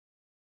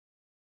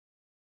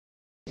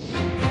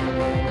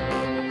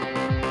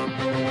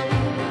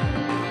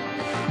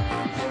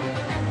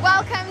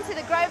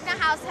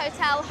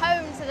L'Oreal,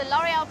 home to the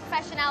L'Oreal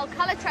Professionnel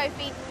Colour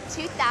Trophy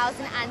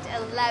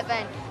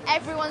 2011.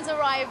 Everyone's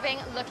arriving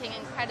looking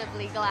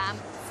incredibly glam,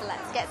 so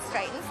let's get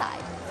straight inside.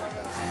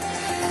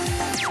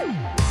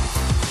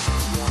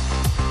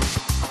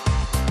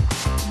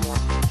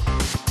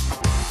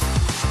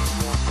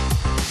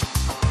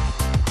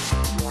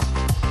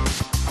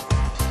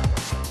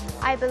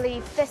 I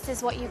believe this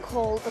is what you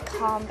call the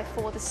calm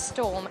before the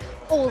storm.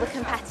 All the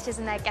competitors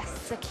and their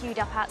guests are queued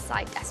up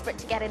outside, desperate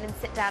to get in and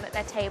sit down at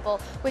their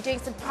table. We're doing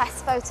some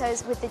press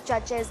photos with the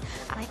judges,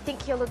 and I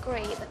think you'll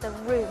agree that the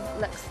room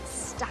looks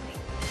stunning.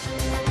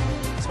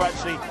 To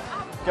actually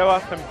go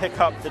up and pick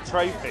up the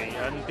trophy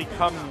and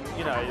become,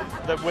 you know,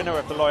 the winner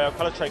of the L'Oreal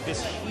Colour Trophy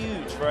is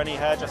huge for any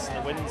hairdresser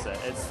that wins it.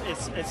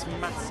 It's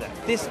massive.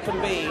 This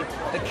can be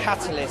the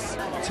catalyst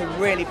to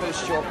really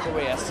boost your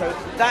career. So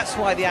that's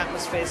why the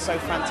atmosphere is so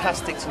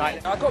fantastic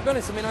tonight. I've got to be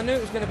honest, I mean, I knew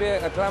it was going to be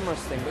a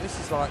glamorous thing, but this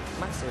is like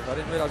massive. I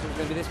didn't realise it was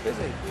going to be this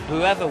busy.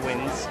 Whoever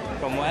wins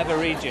from whatever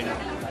region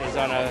is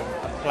on a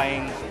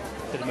plane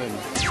to the moon.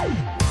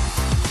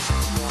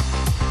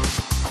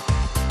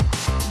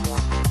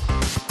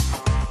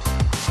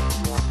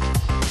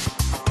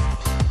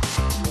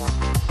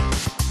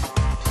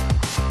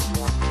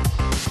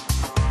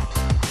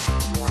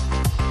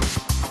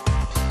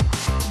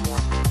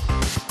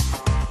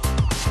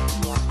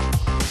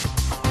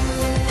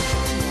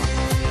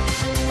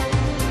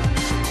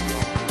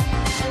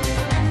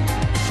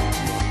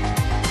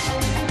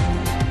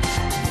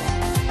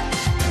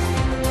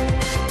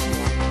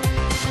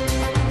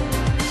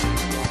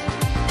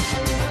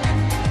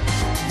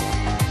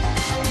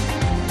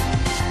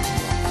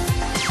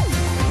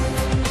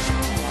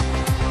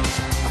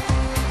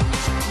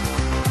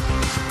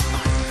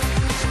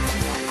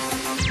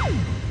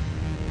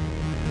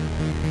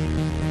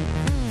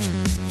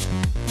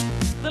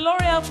 The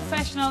L'Oreal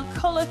Professional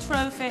Colour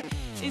Trophy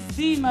is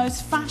the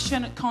most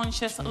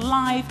fashion-conscious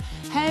live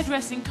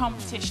hairdressing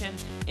competition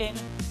in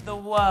the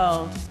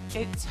world.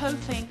 It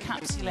totally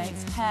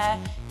encapsulates hair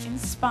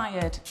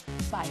inspired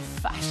by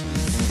fashion.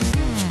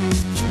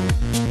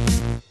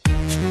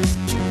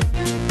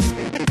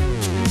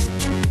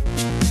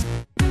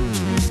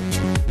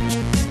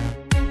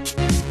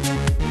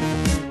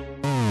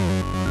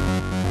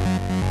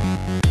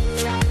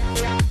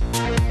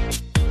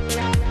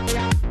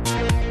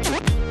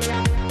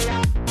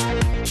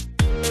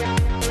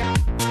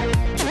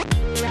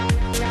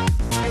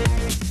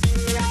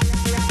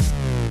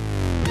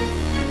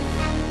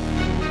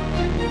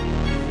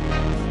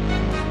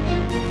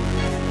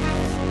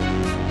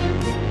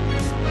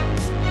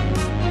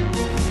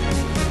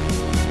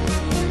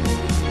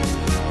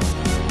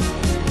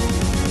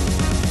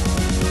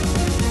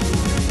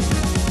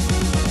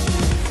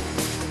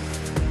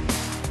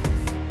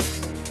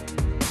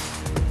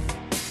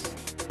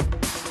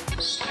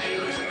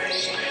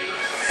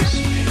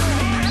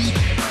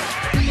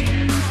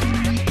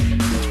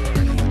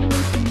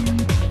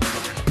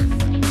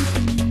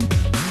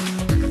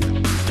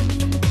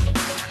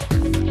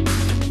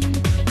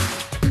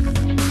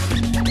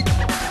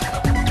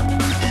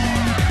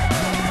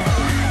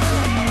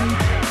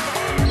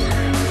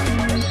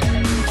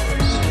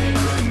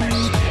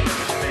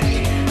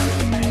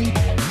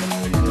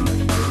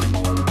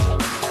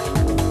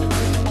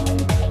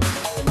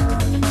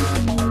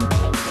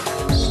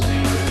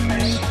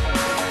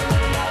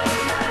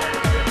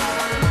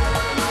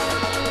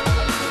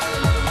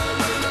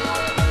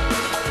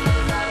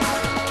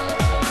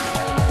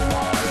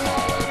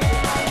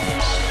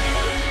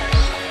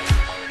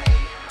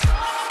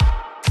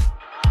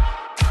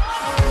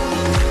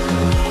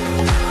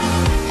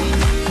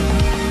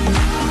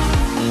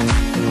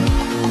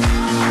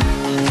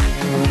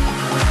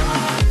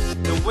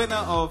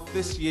 Of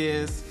this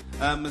year's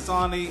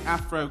Mazzani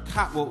Afro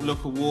Catwalk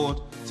Look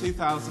Award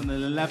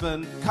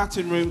 2011,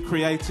 Cutting Room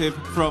Creative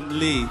from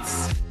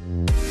Leeds.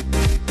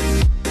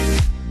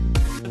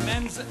 The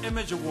Men's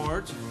Image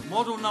Award,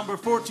 model number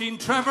 14,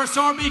 Trevor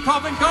Sorby,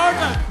 Covent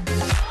Garden.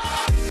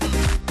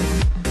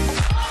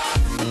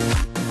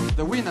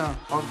 The winner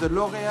of the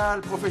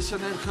L'Oreal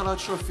Professionnel Colour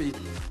Trophy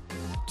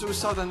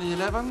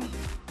 2011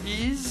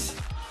 is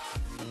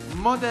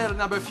model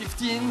number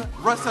 15,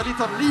 Russell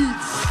Eaton,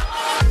 Leeds.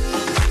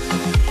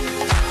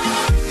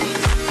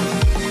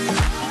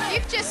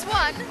 You've just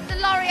won the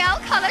L'Oreal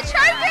Colour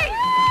Trophy!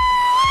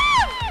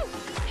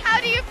 How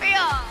do you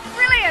feel?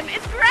 Brilliant,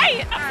 it's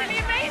great, absolutely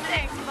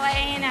amazing.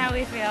 Explain how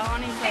we feel,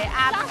 honestly,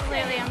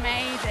 absolutely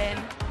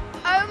amazing.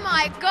 Oh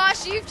my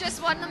gosh, you've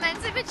just won the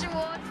Men's Image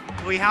Award.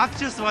 We have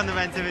just won the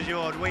Men's Image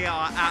Award. We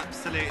are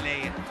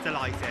absolutely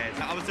delighted.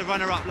 I was a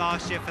runner-up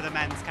last year for the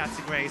men's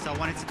category, so I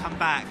wanted to come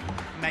back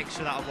and make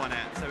sure that I won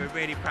it. So we're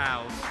really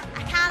proud.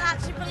 I can't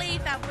actually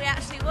believe that we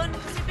actually won,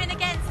 because we've been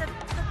against the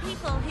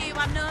people who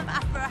are known for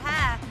Afro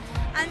hair,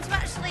 and to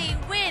actually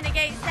win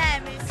against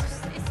them is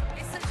just,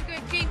 it's such a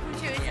good dream come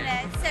true, isn't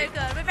it? It's so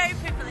good. We're very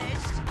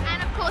privileged.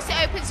 And of course it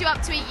opens you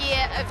up to a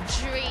year of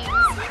dreams.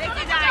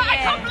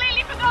 I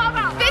completely forgot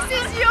about that.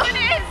 This is yours.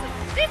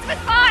 This was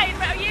fine,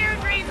 but a year of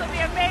dreams will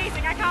be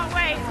amazing. I can't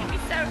wait. It's going to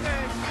be so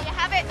good. There you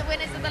have it, the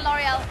winners of the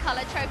L'Oreal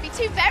colour trophy.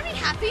 Two very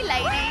happy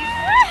ladies.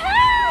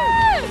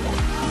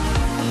 Woohoo!